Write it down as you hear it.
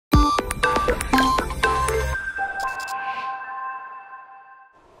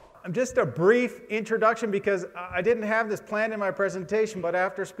just a brief introduction because I didn't have this planned in my presentation, but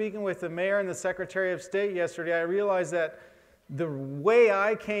after speaking with the mayor and the Secretary of State yesterday, I realized that the way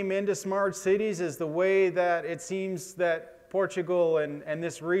I came into smart cities is the way that it seems that Portugal and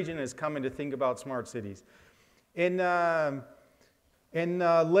this region is coming to think about smart cities. In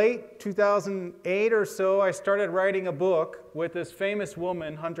late 2008 or so, I started writing a book with this famous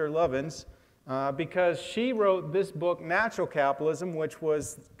woman, Hunter Lovins, because she wrote this book, Natural Capitalism, which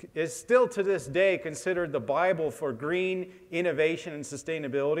is still to this day considered the Bible for green innovation and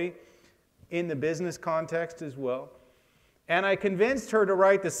sustainability in the business context as well. And I convinced her to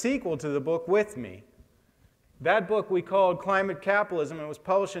write the sequel to the book with me. That book we called Climate Capitalism, and it was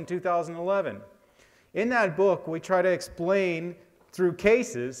published in 2011. In that book, we try to explain through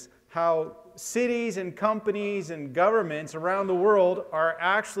cases how cities and companies and governments around the world are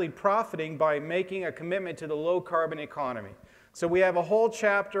actually profiting by making a commitment to the low-carbon economy. So we have a whole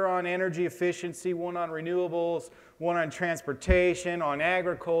chapter on energy efficiency, one on renewables, one on transportation, on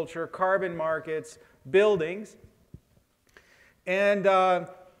agriculture, carbon markets, buildings. And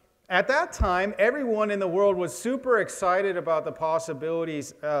at that time, everyone in the world was super excited about the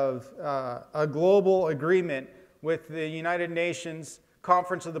possibilities of a global agreement with the United Nations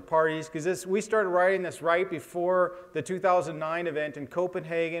Conference of the Parties, because we started writing this right before the 2009 event in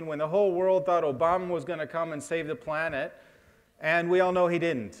Copenhagen, when the whole world thought Obama was going to come and save the planet, and we all know he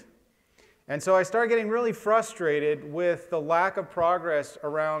didn't. And so I started getting really frustrated with the lack of progress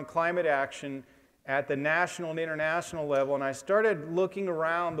around climate action at the national and international level, and I started looking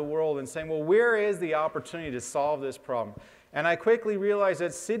around the world and saying, well, where is the opportunity to solve this problem? And I quickly realized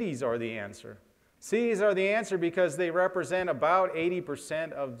that cities are the answer. Cities are the answer because they represent about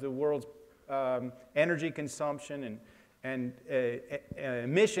 80% of the world's energy consumption and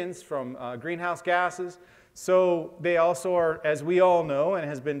emissions from greenhouse gases. So they also are, as we all know and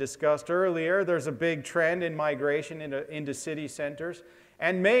has been discussed earlier, there's a big trend in migration into city centers.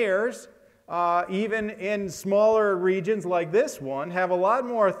 And mayors, even in smaller regions like this one, have a lot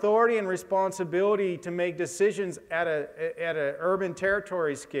more authority and responsibility to make decisions at an urban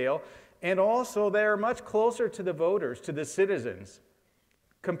territory scale. And also, they're much closer to the voters, to the citizens,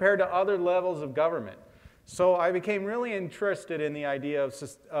 compared to other levels of government. So I became really interested in the idea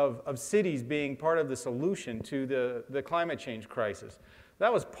of cities being part of the solution to the climate change crisis.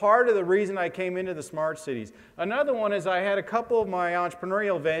 That was part of the reason I came into the smart cities. Another one is I had a couple of my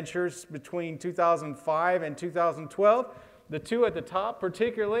entrepreneurial ventures between 2005 and 2012. The two at the top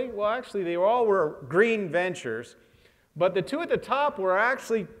particularly, well, actually, they all were green ventures. But the two at the top were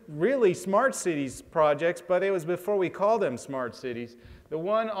actually really smart cities projects, but it was before we called them smart cities. The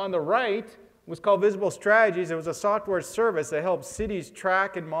one on the right was called Visible Strategies. It was a software service that helped cities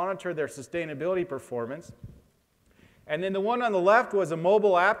track and monitor their sustainability performance. And then the one on the left was a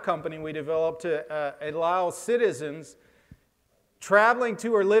mobile app company we developed to allow citizens traveling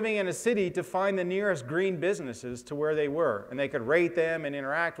to or living in a city to find the nearest green businesses to where they were. And they could rate them and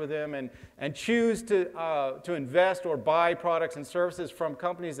interact with them and choose to invest or buy products and services from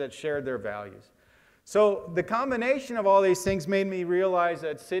companies that shared their values. So the combination of all these things made me realize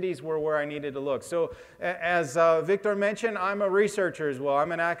that cities were where I needed to look. So as Victor mentioned, I'm a researcher as well.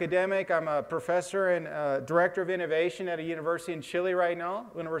 I'm an academic. I'm a professor and director of innovation at a university in Chile right now,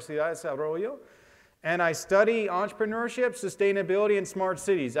 Universidad de Desarrollo. And I study entrepreneurship, sustainability, and smart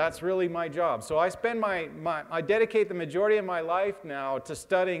cities. That's really my job. So I spend I dedicate the majority of my life now to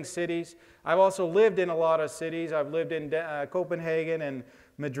studying cities. I've also lived in a lot of cities. I've lived in Copenhagen and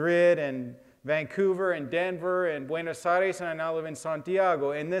Madrid and Vancouver and Denver and Buenos Aires, and I now live in Santiago.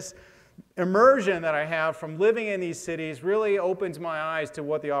 And this immersion that I have from living in these cities really opens my eyes to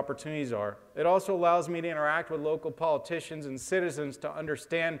what the opportunities are. It also allows me to interact with local politicians and citizens to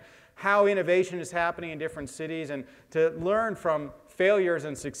understand how innovation is happening in different cities and to learn from failures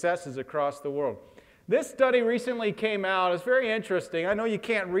and successes across the world. This study recently came out. It's very interesting. I know you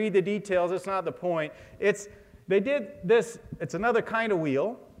can't read the details. It's not the point. They did this. It's another kind of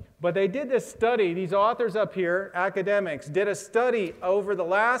wheel. But they did this study. These authors up here, academics, did a study over the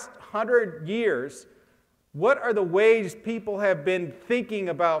last 100 years. What are the ways people have been thinking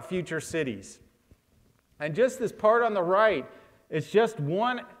about future cities? And just this part on the right, it's just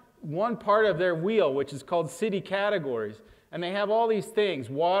one part of their wheel, which is called city categories. And they have all these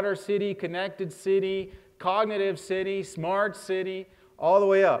things: water city, connected city, cognitive city, smart city, all the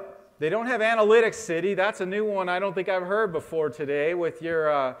way up. They don't have analytics city. That's a new one I don't think I've heard before today with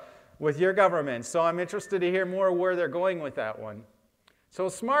your government. So I'm interested to hear more where they're going with that one. So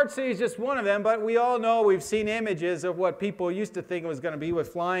smart city is just one of them, but we all know, we've seen images of what people used to think it was going to be with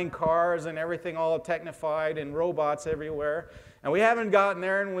flying cars and everything all technified and robots everywhere. And we haven't gotten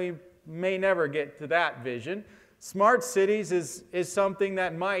there, and we may never get to that vision. Smart cities is something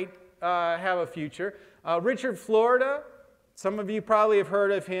that might have a future. Richard Florida, some of you probably have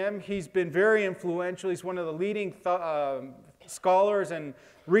heard of him. He's been very influential. He's one of the leading scholars and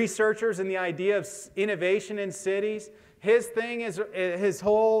researchers in the idea of innovation in cities. His thing is, his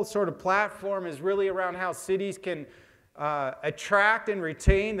whole sort of platform is really around how cities can attract and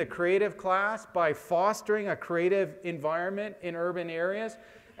retain the creative class by fostering a creative environment in urban areas.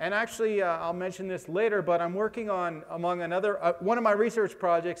 And actually, I'll mention this later, but I'm working on, among another, one of my research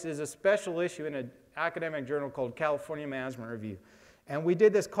projects is a special issue in an academic journal called California Management Review. And we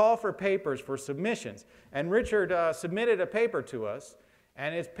did this call for papers for submissions. And Richard submitted a paper to us.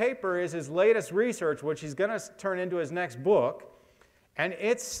 And his paper is his latest research, which he's going to turn into his next book. And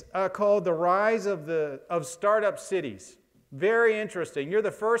it's called The Rise of Startup Cities. Very interesting. You're the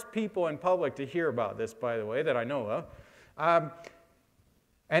first people in public to hear about this, by the way, that I know of.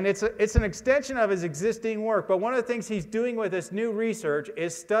 And it's an extension of his existing work. But one of the things he's doing with this new research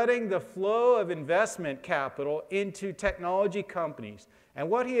is studying the flow of investment capital into technology companies. And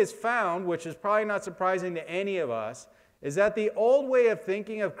what he has found, which is probably not surprising to any of us, is that the old way of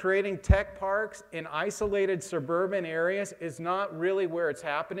thinking of creating tech parks in isolated suburban areas is not really where it's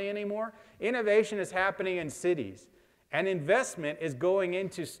happening anymore. Innovation is happening in cities. And investment is going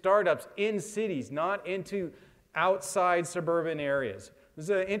into startups in cities, not into outside suburban areas. This is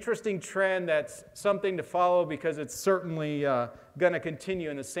an interesting trend that's something to follow because it's certainly going to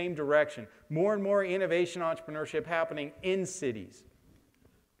continue in the same direction. More and more innovation entrepreneurship happening in cities.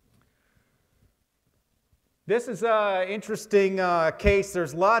 This is an interesting case.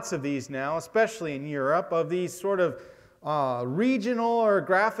 There's lots of these now, especially in Europe, of these sort of regional or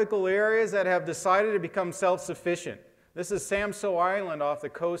graphical areas that have decided to become self-sufficient. This is Samso Island off the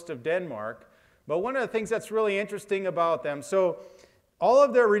coast of Denmark. But one of the things that's really interesting about them, so all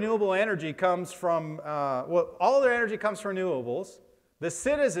of their renewable energy comes from, all their energy comes from renewables. The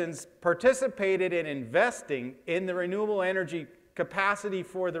citizens participated in investing in the renewable energy capacity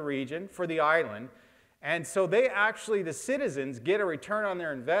for the region, for the island. And so they actually, the citizens, get a return on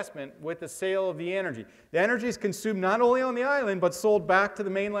their investment with the sale of the energy. The energy is consumed not only on the island, but sold back to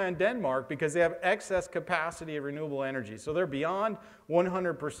the mainland Denmark because they have excess capacity of renewable energy. So they're beyond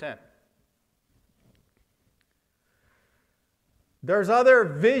 100%. There's other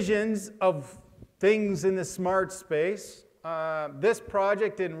visions of things in the smart space. This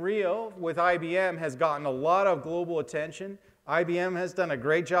project in Rio with IBM has gotten a lot of global attention. IBM has done a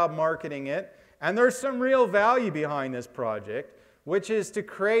great job marketing it. And there's some real value behind this project, which is to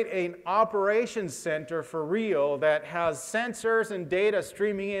create an operations center for Rio that has sensors and data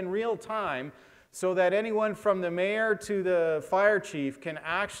streaming in real time so that anyone from the mayor to the fire chief can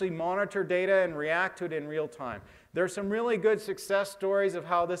actually monitor data and react to it in real time. There's some really good success stories of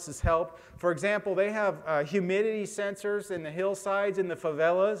how this has helped. For example, they have humidity sensors in the hillsides in the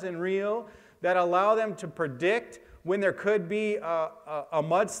favelas in Rio that allow them to predict when there could be a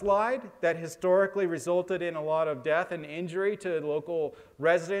mudslide that historically resulted in a lot of death and injury to local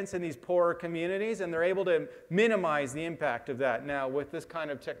residents in these poorer communities, and they're able to minimize the impact of that now with this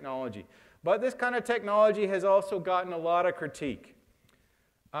kind of technology. But this kind of technology has also gotten a lot of critique.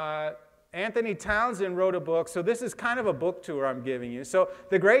 Anthony Townsend wrote a book, so this is kind of a book tour I'm giving you. So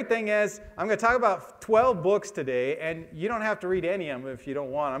the great thing is, I'm going to talk about 12 books today, and you don't have to read any of them if you don't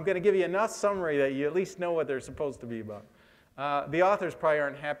want. I'm going to give you enough summary that you at least know what they're supposed to be about. The authors probably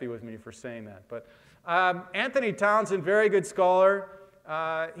aren't happy with me for saying that. But Anthony Townsend, very good scholar.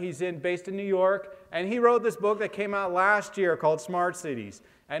 He's based in New York, and he wrote this book that came out last year called Smart Cities.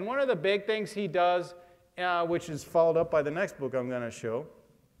 And one of the big things he does, which is followed up by the next book I'm going to show,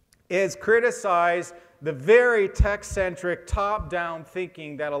 is criticize the very tech-centric, top-down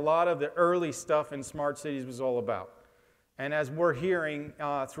thinking that a lot of the early stuff in smart cities was all about. And as we're hearing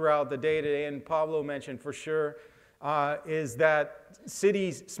throughout the day today, and Pablo mentioned for sure, is that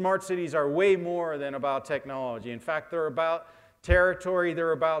smart cities are way more than about technology. In fact, they're about territory,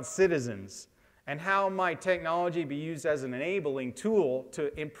 they're about citizens. And how might technology be used as an enabling tool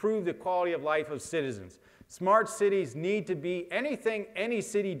to improve the quality of life of citizens? Smart cities need to be, anything any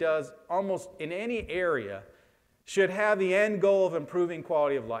city does almost in any area should have the end goal of improving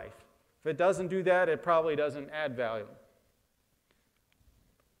quality of life. If it doesn't do that, it probably doesn't add value.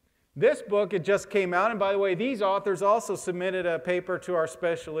 This book, it just came out, and by the way, these authors also submitted a paper to our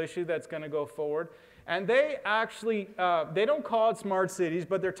special issue that's going to go forward. And they actually, they don't call it smart cities,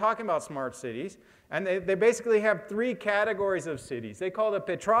 but they're talking about smart cities. And they basically have three categories of cities. They call it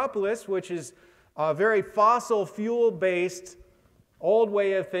Petropolis, which is a very fossil fuel-based, old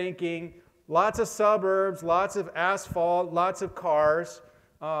way of thinking, lots of suburbs, lots of asphalt, lots of cars,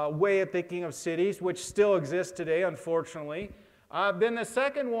 way of thinking of cities, which still exists today, unfortunately. Then the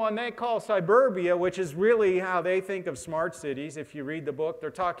second one they call suburbia, which is really how they think of smart cities. If you read the book, they're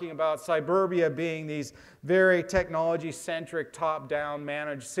talking about suburbia being these very technology-centric, top-down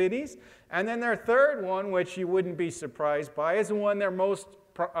managed cities. And then their third one, which you wouldn't be surprised by, is the one they're most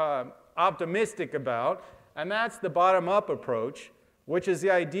optimistic about, and that's the bottom-up approach, which is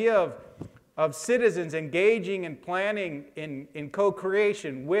the idea of citizens engaging and planning in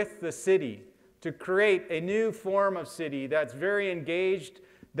co-creation with the city, to create a new form of city that's very engaged,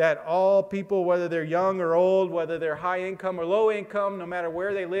 that all people, whether they're young or old, whether they're high income or low income, no matter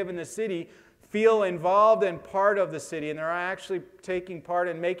where they live in the city, feel involved and part of the city, and they're actually taking part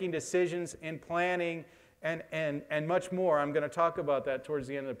in making decisions, in planning, and much more. I'm going to talk about that towards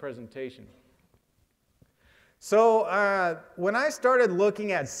the end of the presentation. So when I started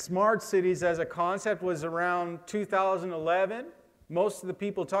looking at smart cities as a concept was around 2011. Most of the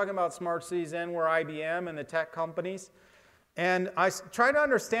people talking about smart cities then were IBM and the tech companies. And I tried to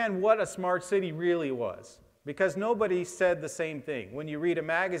understand what a smart city really was, because nobody said the same thing. When you read a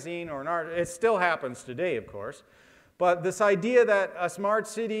magazine or an article, it still happens today, of course. But this idea that a smart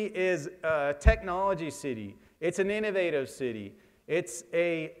city is a technology city, it's an innovative city, it's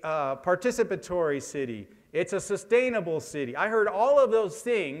a participatory city, it's a sustainable city. I heard all of those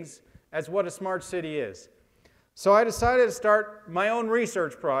things as what a smart city is. So I decided to start my own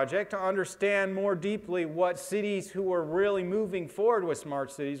research project to understand more deeply what cities who were really moving forward with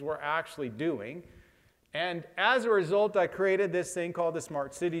smart cities were actually doing. And as a result, I created this thing called the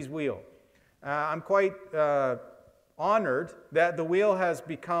Smart Cities Wheel. I'm quite honored that the wheel has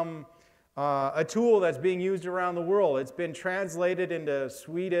become a tool that's being used around the world. It's been translated into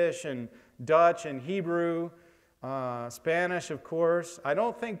Swedish and Dutch and Hebrew, Spanish, of course. I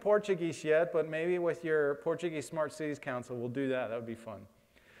don't think Portuguese yet, but maybe with your Portuguese Smart Cities Council, we'll do that. That would be fun.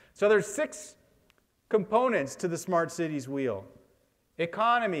 So there's 6 components to the Smart Cities Wheel: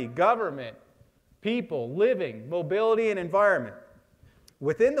 economy, government, people, living, mobility, and environment.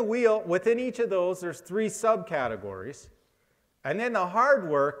 Within the wheel, within each of those, there's 3 subcategories. And then the hard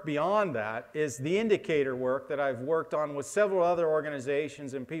work beyond that is the indicator work that I've worked on with several other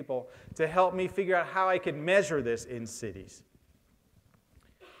organizations and people to help me figure out how I could measure this in cities.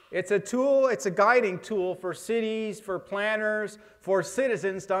 It's a tool, it's a guiding tool for cities, for planners, for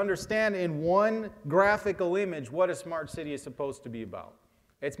citizens to understand in one graphical image what a smart city is supposed to be about.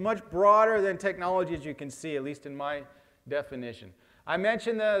 It's much broader than technology, as you can see, at least in my definition. I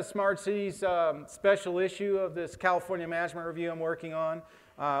mentioned the Smart Cities special issue of this California Management Review I'm working on.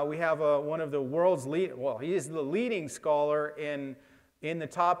 We have one of the world's he is the leading scholar in the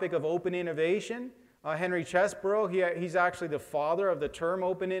topic of open innovation, Henry Chesbrough. He's actually the father of the term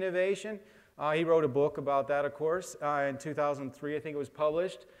open innovation. He wrote a book about that, of course, in 2003, I think it was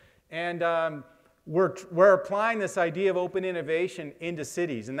published. And we're applying this idea of open innovation into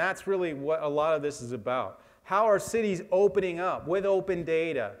cities, and that's really what a lot of this is about. How are cities opening up with open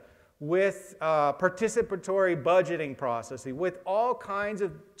data, with participatory budgeting processing, with all kinds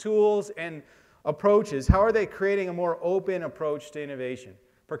of tools and approaches? How are they creating a more open approach to innovation?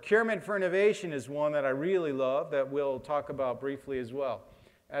 Procurement for innovation is one that I really love that we'll talk about briefly as well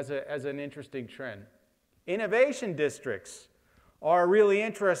as an interesting trend. Innovation districts are really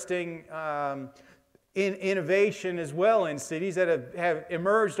interesting in innovation as well in cities that have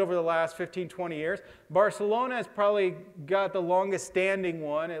emerged over the last 15, 20 years. Barcelona has probably got the longest standing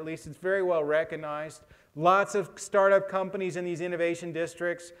one, at least it's very well recognized. Lots of startup companies in these innovation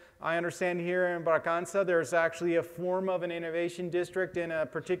districts. I understand here in Bragança there's actually a form of an innovation district in a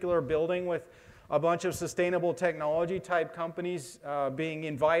particular building with a bunch of sustainable technology type companies being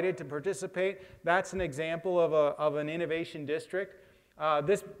invited to participate. That's an example of an innovation district.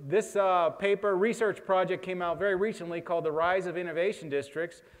 This paper research project came out very recently called The Rise of Innovation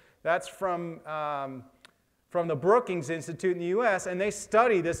Districts. That's from the Brookings Institute in the US, and they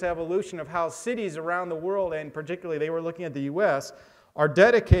study this evolution of how cities around the world, and particularly they were looking at the US, are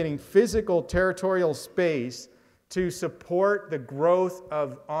dedicating physical territorial space to support the growth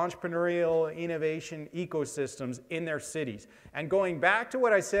of entrepreneurial innovation ecosystems in their cities. And going back to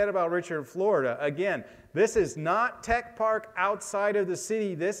what I said about Richard, Florida, again, this is not tech park outside of the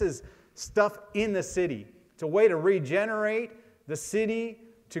city. This is stuff in the city. It's a way to regenerate the city,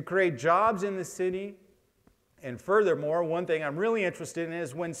 to create jobs in the city. And furthermore, one thing I'm really interested in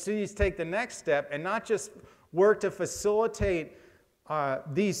is when cities take the next step and not just work to facilitate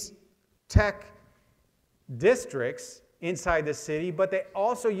these tech districts inside the city, but they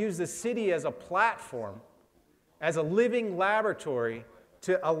also use the city as a platform, as a living laboratory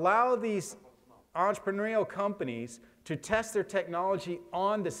to allow these entrepreneurial companies to test their technology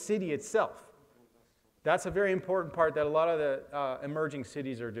on the city itself. That's a very important part that a lot of the emerging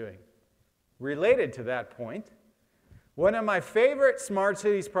cities are doing. Related to that point, one of my favorite smart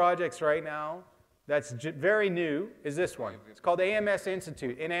cities projects right now that's very new is this one. It's called AMS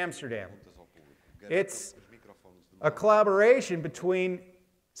Institute in Amsterdam. It's a collaboration between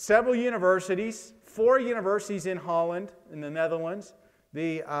several universities, 4 universities in Holland, in the Netherlands,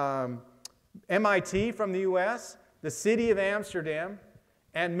 the MIT from the US, the city of Amsterdam,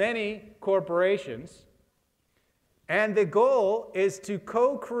 and many corporations. And the goal is to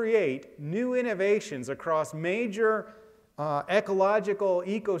co-create new innovations across major ecological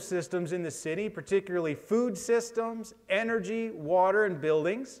ecosystems in the city, particularly food systems, energy, water, and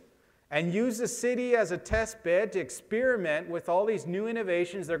buildings, and use the city as a test bed to experiment with all these new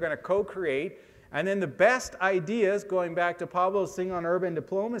innovations they're going to co-create. And then the best ideas, going back to Pablo's thing on urban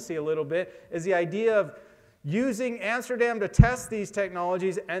diplomacy a little bit, is the idea of using Amsterdam to test these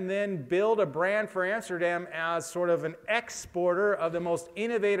technologies and then build a brand for Amsterdam as sort of an exporter of the most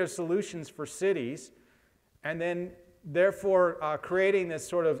innovative solutions for cities, and then therefore creating this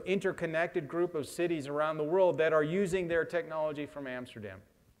sort of interconnected group of cities around the world that are using their technology from Amsterdam.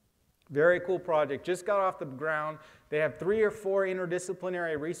 Very cool project. Just got off the ground. They have 3 or 4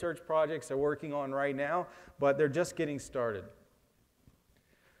 interdisciplinary research projects they're working on right now, but they're just getting started.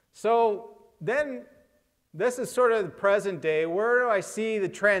 So then, this is sort of the present day. Where do I see the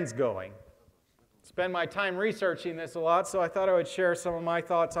trends going? Spend my time researching this a lot, so I thought I would share some of my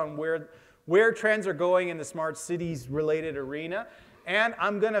thoughts on where trends are going in the smart cities related arena. And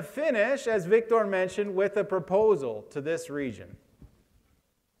I'm going to finish, as Victor mentioned, with a proposal to this region.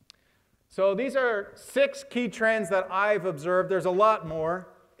 So these are 6 key trends that I've observed. There's a lot more.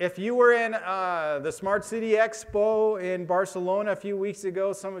 If you were in the Smart City Expo in Barcelona a few weeks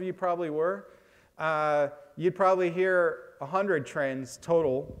ago, some of you probably were, you'd probably hear 100 trends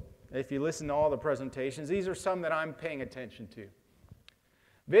total if you listen to all the presentations. These are some that I'm paying attention to.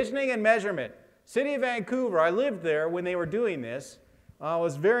 Visioning and measurement. City of Vancouver, I lived there when they were doing this. It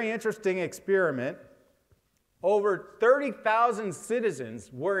was a very interesting experiment. Over 30,000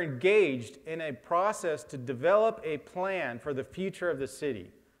 citizens were engaged in a process to develop a plan for the future of the city.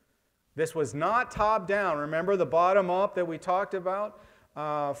 This was not top-down. Remember the bottom-up that we talked about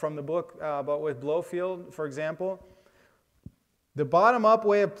from the book but with Blowfield, for example? The bottom-up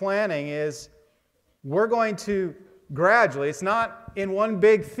way of planning is we're going to gradually, it's not in one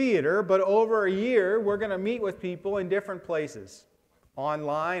big theater, but over a year, we're going to meet with people in different places.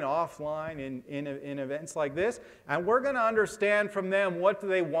 Online, offline, in events like this. And we're going to understand from them what do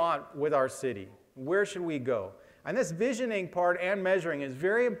they want with our city. Where should we go? And this visioning part and measuring is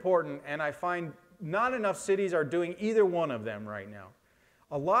very important, and I find not enough cities are doing either one of them right now.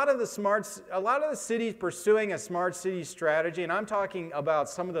 A lot of the cities pursuing a smart city strategy, and I'm talking about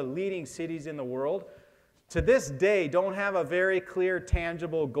some of the leading cities in the world, to this day don't have a very clear,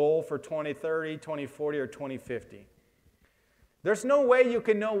 tangible goal for 2030, 2040, or 2050. There's no way you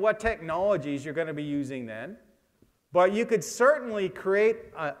can know what technologies you're going to be using then, but you could certainly create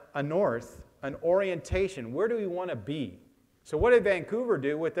a north, an orientation. Where do we want to be? So what did Vancouver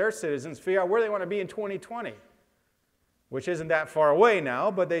do with their citizens? Figure out where they want to be in 2020, which isn't that far away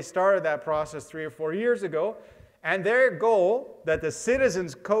now, but they started that process 3 or 4 years ago. And their goal that the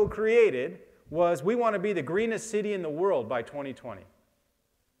citizens co-created was, we want to be the greenest city in the world by 2020.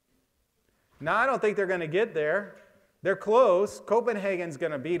 Now, I don't think they're going to get there. They're close. Copenhagen's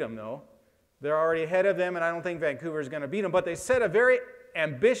going to beat them, though. They're already ahead of them, and I don't think Vancouver's going to beat them. But they set a very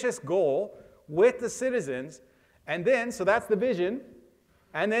ambitious goal with the citizens, and then, so that's the vision,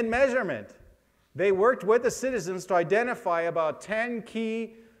 and then measurement. They worked with the citizens to identify about 10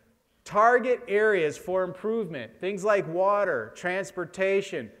 key target areas for improvement. Things like water,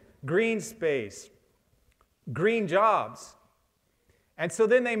 transportation, green space, green jobs. And so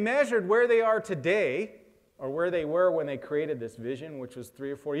then they measured where they are today, or where they were when they created this vision, which was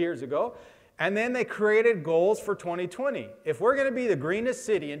 3 or 4 years ago. And then they created goals for 2020. If we're going to be the greenest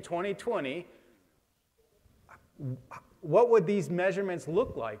city in 2020, what would these measurements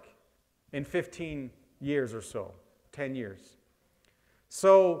look like in 15 years or so, 10 years?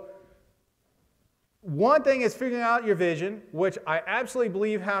 So one thing is figuring out your vision, which I absolutely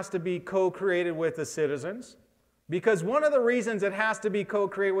believe has to be co-created with the citizens. Because one of the reasons it has to be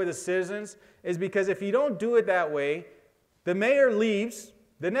co-created with the citizens is because if you don't do it that way, the mayor leaves,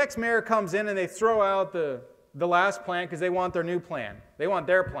 the next mayor comes in and they throw out the last plan because they want their new plan. They want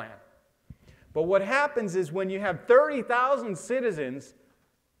their plan. But what happens is when you have 30,000 citizens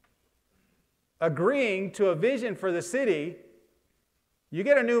agreeing to a vision for the city, you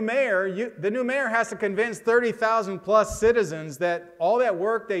get a new mayor, the new mayor has to convince 30,000 plus citizens that all that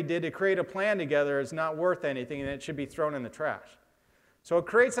work they did to create a plan together is not worth anything and it should be thrown in the trash. So it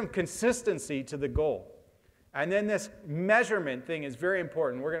creates some consistency to the goal. And then this measurement thing is very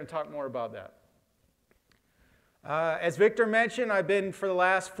important. We're going to talk more about that. As Victor mentioned, I've been for the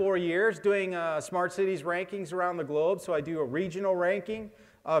last 4 years doing smart cities rankings around the globe. So I do a regional ranking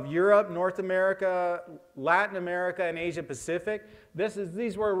of Europe, North America, Latin America, and Asia Pacific.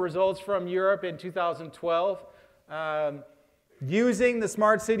 These were results from Europe in 2012 using the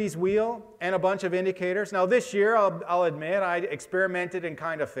Smart Cities wheel and a bunch of indicators. Now this year, I'll admit, I experimented and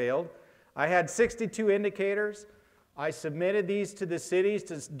kind of failed. I had 62 indicators. I submitted these to the cities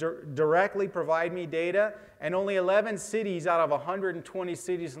to directly provide me data, and only 11 cities out of 120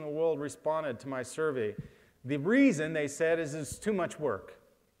 cities in the world responded to my survey. The reason, they said, is it's too much work.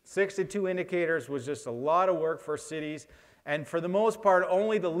 62 indicators was just a lot of work for cities, and for the most part,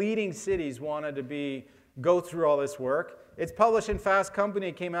 only the leading cities wanted to go through all this work. It's published in Fast Company.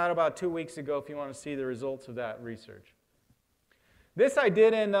 It came out about 2 weeks ago if you want to see the results of that research. This I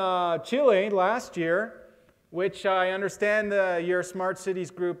did in Chile last year, which I understand your Smart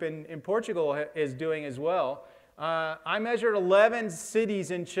Cities group in Portugal is doing as well. I measured 11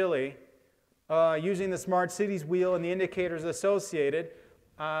 cities in Chile using the Smart Cities wheel and the indicators associated.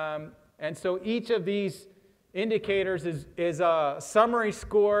 And so each of these indicators is a summary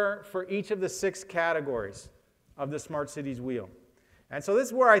score for each of the 6 categories of the Smart Cities wheel. And so this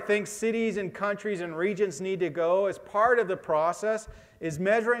is where I think cities and countries and regions need to go as part of the process, is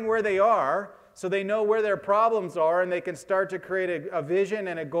measuring where they are so they know where their problems are and they can start to create a vision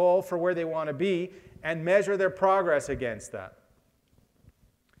and a goal for where they want to be and measure their progress against that.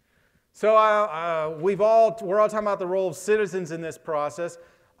 So we're all talking about the role of citizens in this process.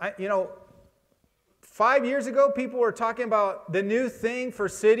 5 years ago, people were talking about the new thing for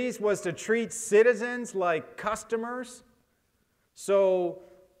cities was to treat citizens like customers. So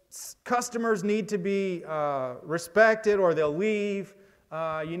customers need to be respected or they'll leave.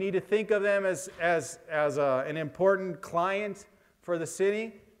 You need to think of them as an important client for the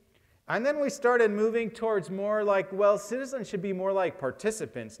city. And then we started moving towards more like, well, citizens should be more like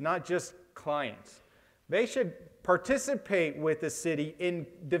participants, not just clients. They should participate with the city in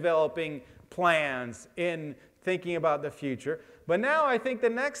developing plans, in thinking about the future. But now I think the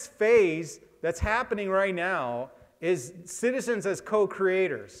next phase that's happening right now is citizens as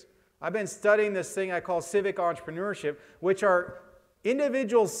co-creators. I've been studying this thing I call civic entrepreneurship, which are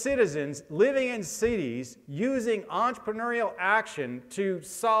individual citizens living in cities using entrepreneurial action to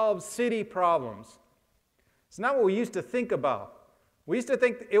solve city problems. It's not what we used to think about. We used to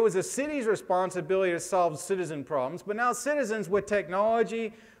think it was a city's responsibility to solve citizen problems, but now citizens with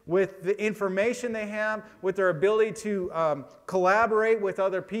technology, with the information they have, with their ability to collaborate with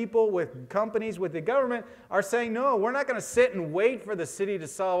other people, with companies, with the government, are saying, no, we're not going to sit and wait for the city to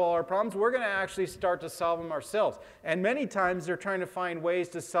solve all our problems. We're going to actually start to solve them ourselves. And many times they're trying to find ways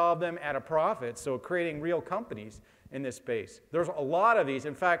to solve them at a profit, so creating real companies in this space. There's a lot of these.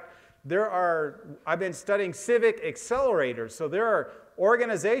 In fact, I've been studying civic accelerators. So there are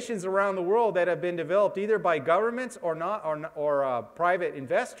organizations around the world that have been developed either by governments or private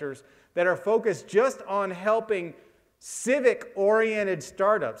investors that are focused just on helping civic-oriented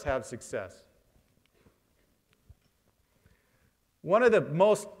startups have success. One of the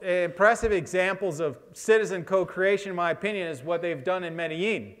most impressive examples of citizen co-creation, in my opinion, is what they've done in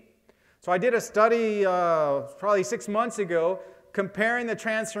Medellin. So I did a study probably 6 months ago comparing the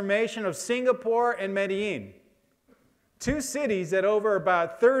transformation of Singapore and Medellin. 2 cities that over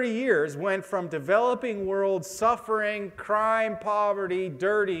about 30 years went from developing world suffering, crime, poverty,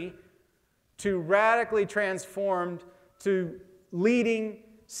 dirty, to radically transformed to leading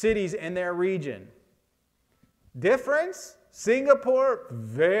cities in their region. Difference? Singapore,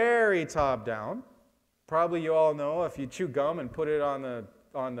 very top down. Probably you all know if you chew gum and put it on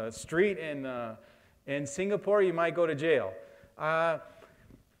the street in Singapore, you might go to jail.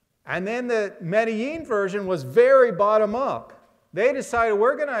 And then the Medellin version was very bottom up. They decided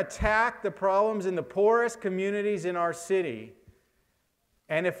we're going to attack the problems in the poorest communities in our city.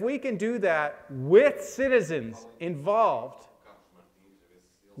 And if we can do that with citizens involved,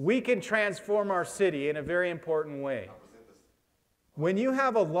 we can transform our city in a very important way. When you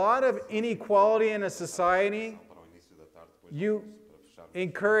have a lot of inequality in a society, you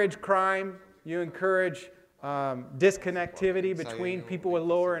encourage crime, you encourage disconnectivity between people with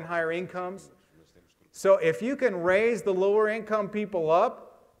lower and higher incomes. So if you can raise the lower income people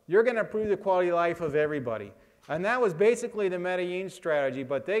up, you're going to improve the quality of life of everybody. And that was basically the Medellin strategy,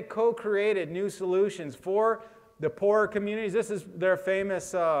 but they co-created new solutions for the poorer communities. This is their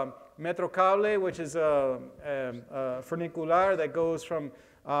famous Metrocable, which is a funicular that goes from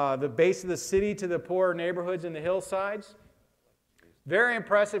the base of the city to the poorer neighborhoods in the hillsides. Very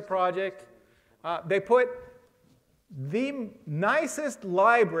impressive project. They put the nicest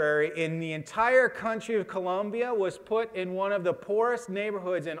library in the entire country of Colombia was put in one of the poorest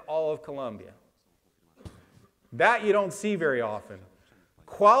neighborhoods in all of Colombia. That you don't see very often.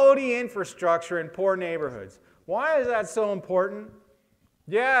 Quality infrastructure in poor neighborhoods. Why is that so important?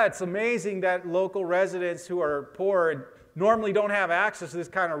 Yeah, it's amazing that local residents who are poor and normally don't have access to this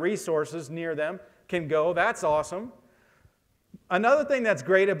kind of resources near them can go. That's awesome. Another thing that's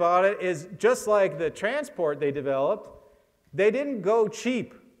great about it is just like the transport they developed, they didn't go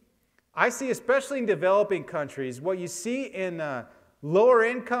cheap. I see, especially in developing countries, what you see in lower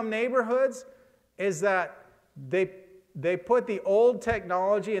income neighborhoods is that they put the old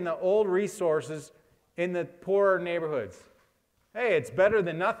technology and the old resources in the poorer neighborhoods. Hey, it's better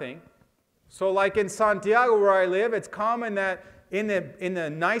than nothing. So like in Santiago where I live, it's common that in the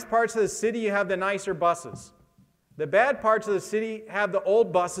nice parts of the city you have the nicer buses. The bad parts of the city have the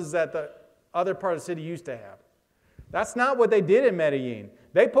old buses that the other part of the city used to have. That's not what they did in Medellin.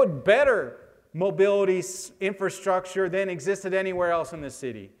 They put better mobility infrastructure than existed anywhere else in the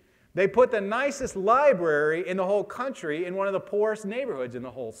city. They put the nicest library in the whole country in one of the poorest neighborhoods in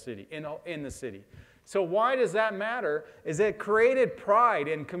the whole city, in the city. So why does that matter? Is it created pride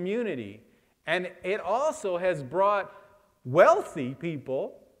and community. And it also has brought wealthy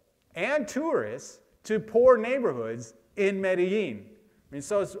people and tourists to poor neighborhoods in Medellin. I mean,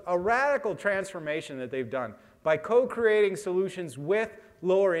 so it's a radical transformation that they've done by co-creating solutions with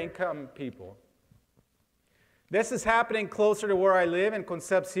lower income people. This is happening closer to where I live in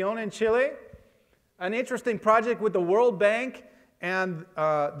Concepcion in Chile. An interesting project with the World Bank and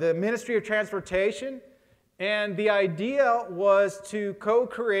the Ministry of Transportation. And the idea was to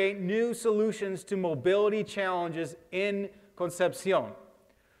co-create new solutions to mobility challenges in Concepcion.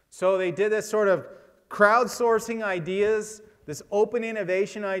 So they did this sort of crowdsourcing ideas, this open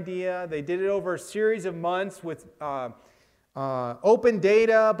innovation idea. They did it over a series of months with open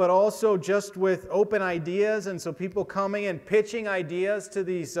data, but also just with open ideas. And so people coming and pitching ideas to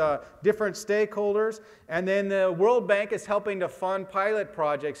these different stakeholders. And then the World Bank is helping to fund pilot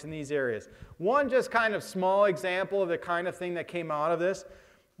projects in these areas. One just kind of small example of the kind of thing that came out of this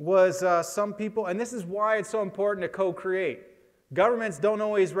was some people, and this is why it's so important to co-create. Governments don't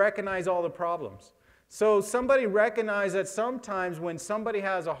always recognize all the problems. So somebody recognized that sometimes when somebody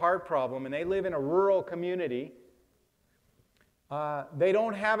has a heart problem and they live in a rural community, they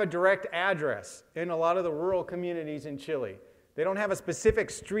don't have a direct address in a lot of the rural communities in Chile. They don't have a specific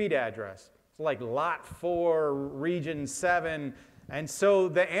street address. It's like Lot 4, Region 7. And so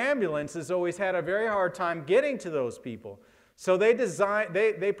the ambulance has always had a very hard time getting to those people. So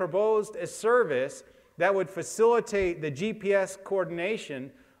they proposed a service that would facilitate the GPS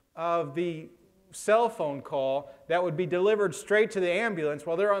coordination of the cell phone call that would be delivered straight to the ambulance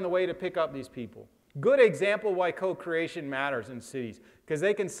while they're on the way to pick up these people. Good example why co-creation matters in cities, because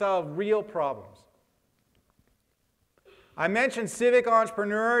they can solve real problems. I mentioned civic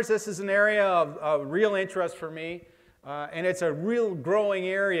entrepreneurs. This is an area of real interest for me, and it's a real growing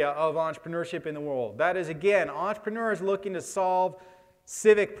area of entrepreneurship in the world. That is, again, entrepreneurs looking to solve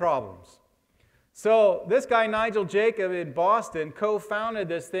civic problems. So this guy, Nigel Jacob in Boston, co-founded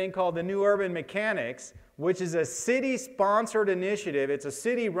this thing called the New Urban Mechanics, which is a city-sponsored initiative. It's a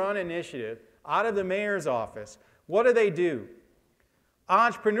city-run initiative out of the mayor's office. What do?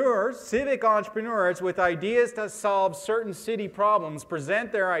 Entrepreneurs, civic entrepreneurs with ideas to solve certain city problems,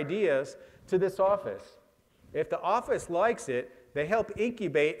 present their ideas to this office. If the office likes it, they help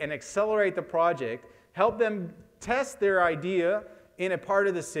incubate and accelerate the project, help them test their idea in a part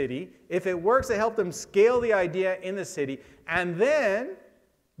of the city. If it works, they help them scale the idea in the city. And then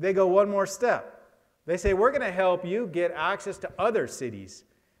they go one more step. They say, we're going to help you get access to other cities.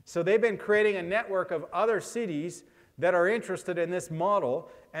 So they've been creating a network of other cities that are interested in this model.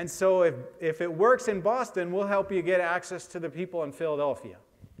 And so if it works in Boston, we'll help you get access to the people in Philadelphia.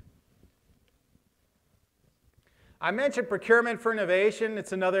 I mentioned procurement for innovation.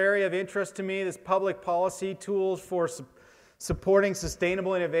 It's another area of interest to me, this public policy tools for supporting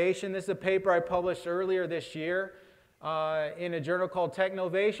sustainable innovation. This is a paper I published earlier this year. in a journal called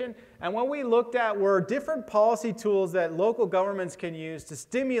Technovation. And what we looked at were different policy tools that local governments can use to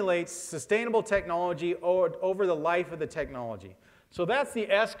stimulate sustainable technology over the life of the technology. So that's the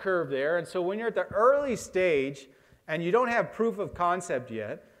S curve there. And so when you're at the early stage and you don't have proof of concept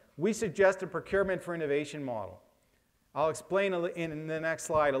yet, we suggest a procurement for innovation model. I'll explain in the next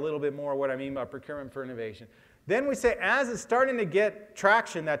slide a little bit more what I mean by procurement for innovation. Then we say, as it's starting to get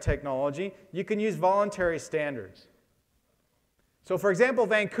traction, that technology, you can use voluntary standards. So for example,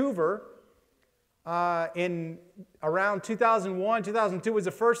 Vancouver, in around 2001, 2002, was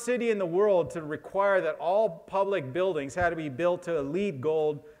the first city in the world to require that all public buildings had to be built to a LEED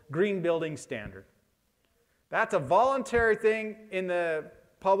Gold green building standard. That's a voluntary thing in the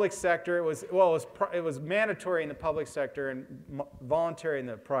public sector. It was mandatory in the public sector and voluntary in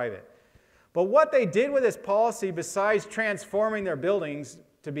the private. But what they did with this policy, besides transforming their buildings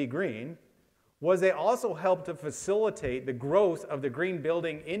to be green, was they also helped to facilitate the growth of the green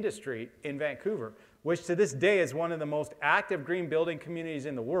building industry in Vancouver, which to this day is one of the most active green building communities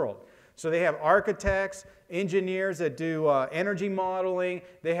in the world. So they have architects, engineers that do energy modeling.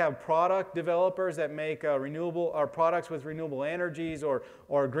 They have product developers that make products with renewable energies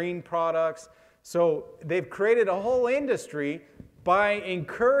or green products. So they've created a whole industry by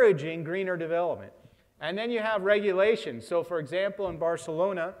encouraging greener development. And then you have regulation. So for example, in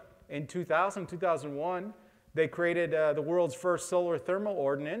Barcelona, in 2001, they created the world's first solar thermal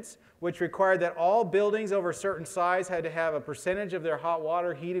ordinance, which required that all buildings over a certain size had to have a percentage of their hot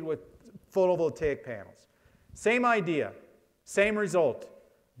water heated with photovoltaic panels. Same idea, same result.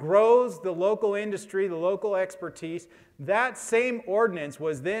 Grows the local industry, the local expertise. That same ordinance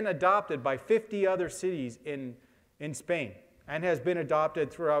was then adopted by 50 other cities in Spain and has been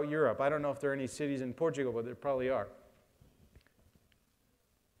adopted throughout Europe. I don't know if there are any cities in Portugal, but there probably are.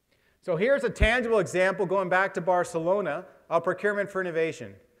 So here's a tangible example, going back to Barcelona, of procurement for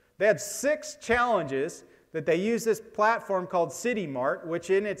innovation. They had 6 challenges that they used this platform called CityMart, which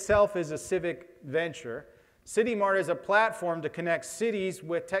in itself is a civic venture. CityMart is a platform to connect cities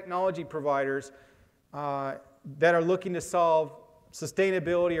with technology providers that are looking to solve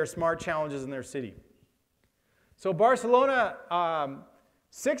sustainability or smart challenges in their city. So Barcelona,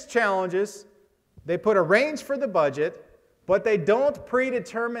 6 challenges. They put a range for the budget, but they don't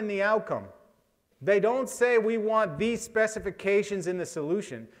predetermine the outcome. They don't say we want these specifications in the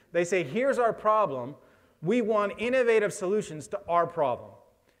solution. They say here's our problem. We want innovative solutions to our problem.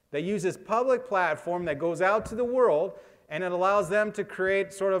 They use this public platform that goes out to the world, and it allows them to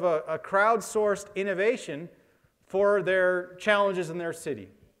create sort of a crowdsourced innovation for their challenges in their city.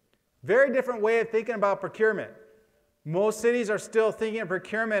 Very different way of thinking about procurement. Most cities are still thinking of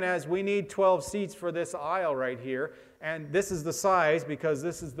procurement as we need 12 seats for this aisle right here, and this is the size because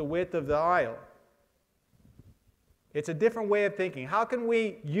this is the width of the aisle. It's a different way of thinking. How can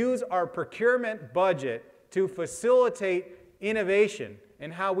we use our procurement budget to facilitate innovation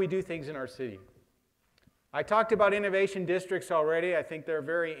in how we do things in our city? I talked about innovation districts already. I think they're a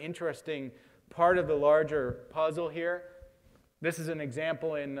very interesting part of the larger puzzle here. This is an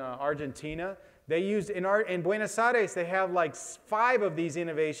example in Argentina. They used, in Buenos Aires, they have like 5 of these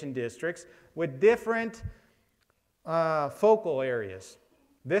innovation districts with different focal areas.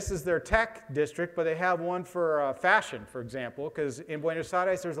 This is their tech district, but they have one for fashion, for example, because in Buenos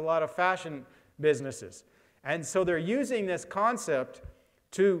Aires there's a lot of fashion businesses. And so they're using this concept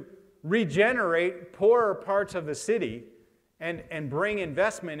to regenerate poorer parts of the city and bring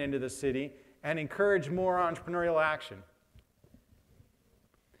investment into the city and encourage more entrepreneurial action.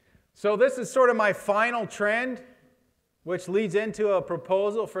 So this is sort of my final trend, which leads into a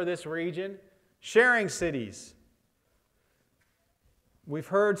proposal for this region: sharing cities. We've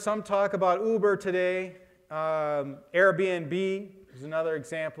heard some talk about Uber today. Airbnb is another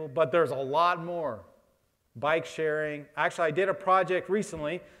example, but there's a lot more. Bike sharing. Actually, I did a project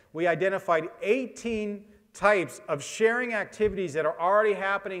recently. We identified 18 types of sharing activities that are already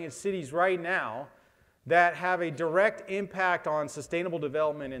happening in cities right now that have a direct impact on sustainable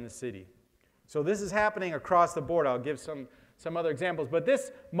development in the city. So this is happening across the board. I'll give some other examples. But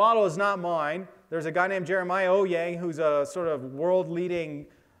this model is not mine. There's a guy named Jeremiah Owyang who's a sort of world-leading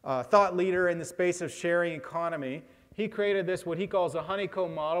thought leader in the space of sharing economy. He created this, what he calls a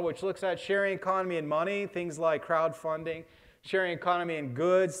honeycomb model, which looks at sharing economy in money, things like crowdfunding, sharing economy in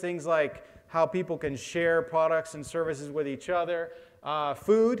goods, things like how people can share products and services with each other,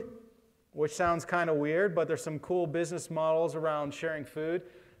 food, which sounds kind of weird, but there's some cool business models around sharing food,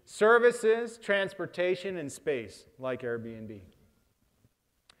 services, transportation, and space, like Airbnb.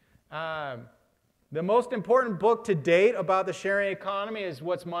 The most important book to date about the sharing economy is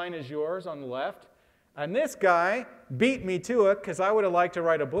What's Mine is Yours on the left. And this guy beat me to it because I would have liked to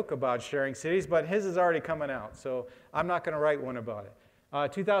write a book about sharing cities, but his is already coming out, so I'm not going to write one about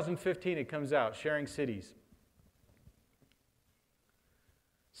it. 2015 it comes out, Sharing Cities.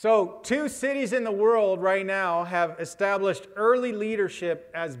 So 2 cities in the world right now have established early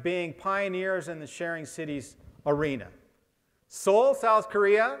leadership as being pioneers in the sharing cities arena. Seoul, South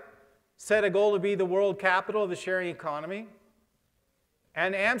Korea, set a goal to be the world capital of the sharing economy.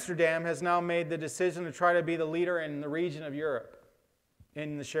 And Amsterdam has now made the decision to try to be the leader in the region of Europe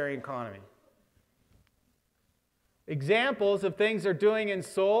in the sharing economy. Examples of things they're doing in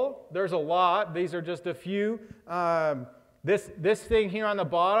Seoul, there's a lot. These are just a few. This thing here on the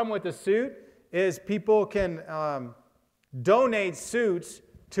bottom with the suit is people can donate suits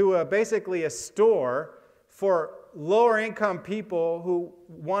to basically a store for lower income people who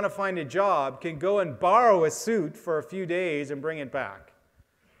want to find a job, can go and borrow a suit for a few days and bring it back.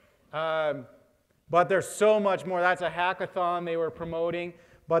 But there's so much more. That's a hackathon they were promoting.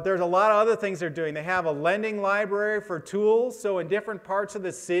 But there's a lot of other things they're doing. They have a lending library for tools. So in different parts of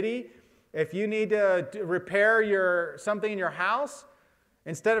the city, if you need to repair something in your house,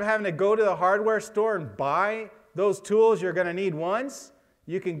 instead of having to go to the hardware store and buy those tools you're going to need once,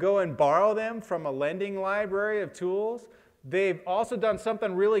 you can go and borrow them from a lending library of tools. They've also done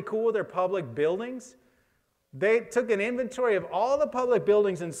something really cool with their public buildings. They took an inventory of all the public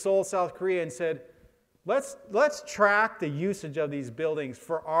buildings in Seoul, South Korea, and said, let's track the usage of these buildings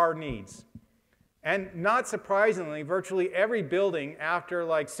for our needs. And not surprisingly, virtually every building after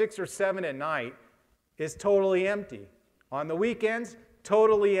like 6 or 7 at night is totally empty. On the weekends,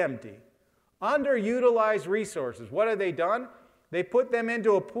 totally empty. Underutilized resources. What have they done? They put them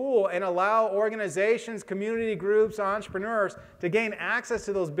into a pool and allow organizations, community groups, entrepreneurs to gain access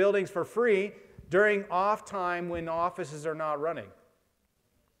to those buildings for free during off time when offices are not running.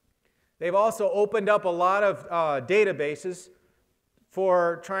 They've also opened up a lot of databases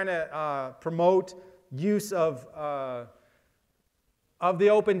for trying to promote use of the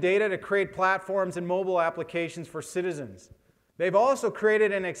open data to create platforms and mobile applications for citizens. They've also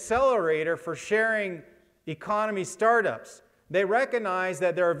created an accelerator for sharing economy startups. They recognize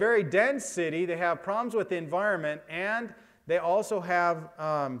that they're a very dense city, they have problems with the environment, and they also have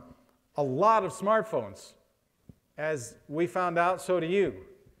a lot of smartphones. As we found out, so do you.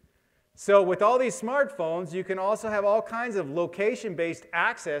 So with all these smartphones, you can also have all kinds of location-based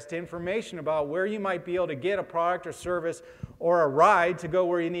access to information about where you might be able to get a product or service or a ride to go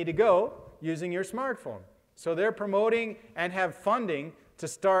where you need to go using your smartphone. So they're promoting and have funding to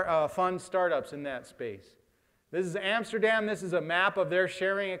fund startups in that space. This is Amsterdam. This is a map of their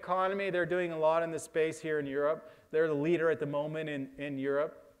sharing economy. They're doing a lot in this space here in Europe. They're the leader at the moment in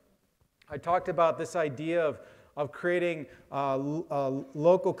Europe. I talked about this idea of creating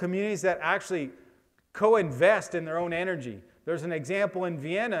local communities that actually co-invest in their own energy. There's an example in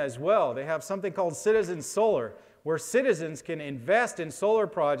Vienna as well. They have something called Citizen Solar, where citizens can invest in solar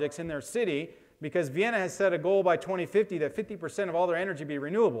projects in their city because Vienna has set a goal by 2050 that 50% of all their energy be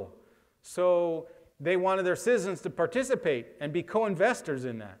renewable. So they wanted their citizens to participate and be co-investors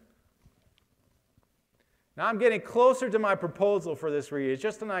in that. Now I'm getting closer to my proposal for this read. It's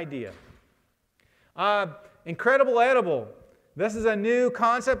just an idea. Incredible edible. This is a new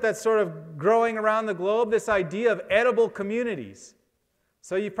concept that's sort of growing around the globe, this idea of edible communities.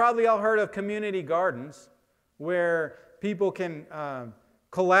 So you've probably all heard of community gardens, where people can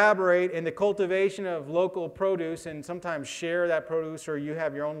collaborate in the cultivation of local produce and sometimes share that produce, or you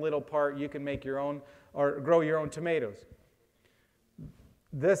have your own little part, you can make your own or grow your own tomatoes.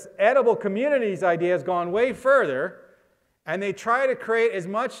 This edible communities idea has gone way further, and they try to create as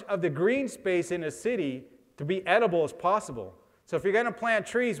much of the green space in a city to be edible as possible. So if you're going to plant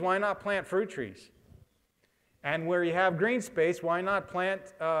trees, why not plant fruit trees? And where you have green space, why not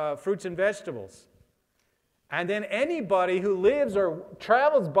plant fruits and vegetables? And then anybody who lives or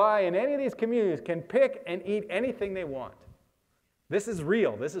travels by in any of these communities can pick and eat anything they want. This is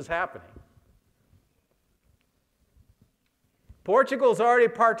real. This is happening. Portugal's already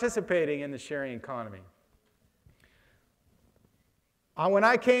participating in the sharing economy. When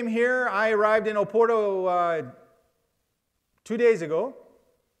I came here, I arrived in Oporto 2 days ago.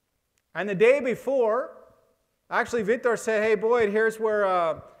 And the day before, actually Victor said, "Hey Boyd, here's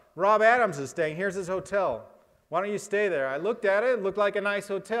where Rob Adams is staying. Here's his hotel. Why don't you stay there?" I looked at it. It looked like a nice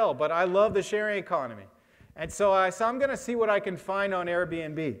hotel, but I love the sharing economy. And so I said, I'm going to see what I can find on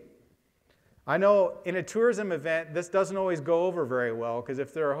Airbnb. I know in a tourism event, this doesn't always go over very well, because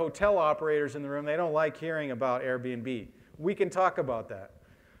if there are hotel operators in the room, they don't like hearing about Airbnb. We can talk about that.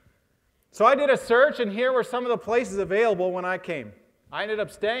 So I did a search, and here were some of the places available when I came. I ended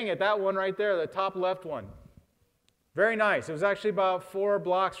up staying at that one right there, the top left one. Very nice. It was actually about 4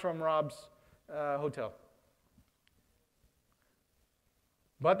 blocks from Rob's hotel.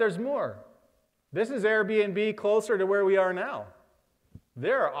 But there's more. This is Airbnb closer to where we are now.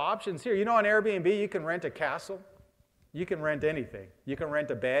 There are options here. You know, on Airbnb, you can rent a castle. You can rent anything. You can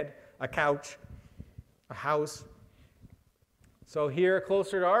rent a bed, a couch, a house. So here,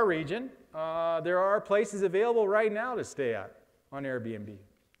 closer to our region, there are places available right now to stay at on Airbnb.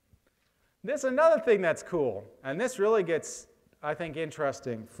 This is another thing that's cool, and this really gets, I think,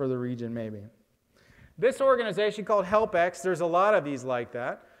 interesting for the region maybe. This organization called HelpX, there's a lot of these like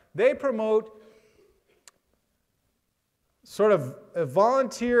that. They promote sort of a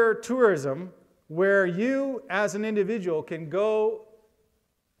volunteer tourism where you as an individual can go,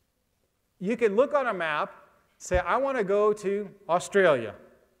 you can look on a map, say, I want to go to Australia.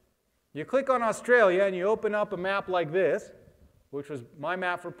 You click on Australia and you open up a map like this, which was my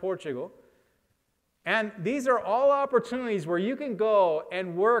map for Portugal. And these are all opportunities where you can go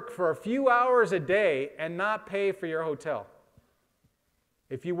and work for a few hours a day and not pay for your hotel.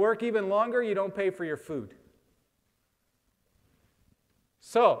 If you work even longer, you don't pay for your food.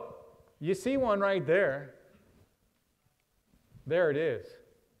 So, you see one right there. There it is.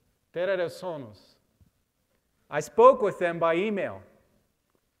 Terra dos Sonhos. I spoke with them by email.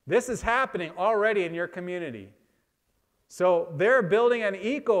 This is happening already in your community. So they're building an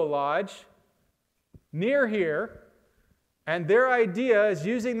eco-lodge near here, and their idea is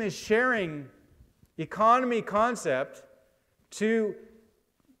using this sharing economy concept to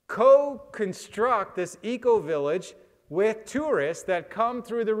co-construct this eco-village with tourists that come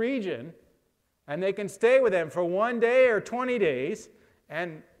through the region, and they can stay with them for 1 day or 20 days,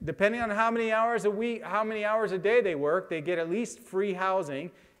 and depending on how many hours a week, how many hours a day they work, they get at least free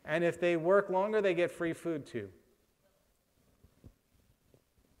housing, and if they work longer, they get free food too.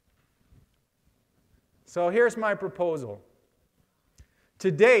 So here's my proposal.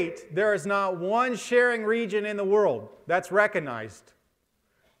 To date, there is not one sharing region in the world that's recognized.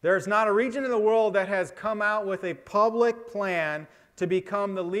 There's not a region in the world that has come out with a public plan to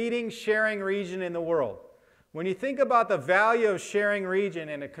become the leading sharing region in the world. When you think about the value of sharing region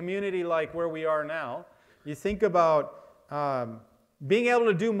in a community like where we are now, you think about being able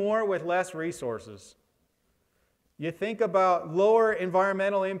to do more with less resources. You think about lower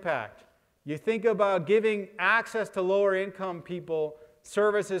environmental impact. You think about giving access to lower income people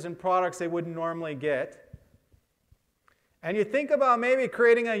services and products they wouldn't normally get. And you think about maybe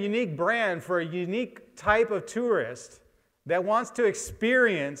creating a unique brand for a unique type of tourist that wants to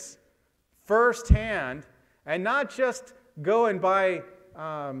experience firsthand and not just go and buy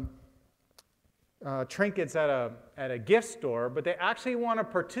trinkets at a gift store, but they actually want to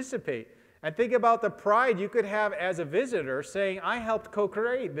participate. And think about the pride you could have as a visitor saying, I helped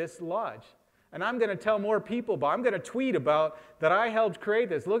co-create this lodge. And I'm going to tell more people about it. I'm going to tweet about that I helped create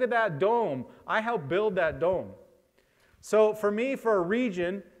this. Look at that dome. I helped build that dome. So for me, for a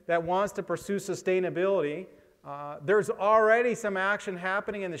region that wants to pursue sustainability, there's already some action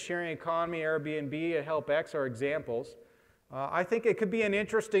happening in the sharing economy. Airbnb and HelpX are examples. I think it could be an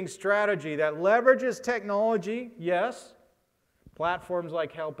interesting strategy that leverages technology, yes, platforms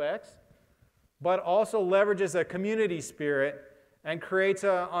like HelpX, but also leverages a community spirit and creates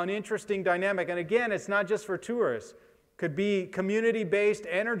an interesting dynamic. And again, it's not just for tourists. It could be community-based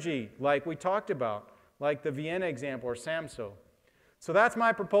energy, like we talked about, like the Vienna example or Samso. So that's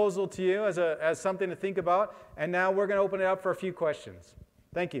my proposal to you as something to think about. And now we're going to open it up for a few questions.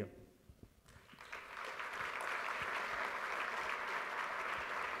 Thank you.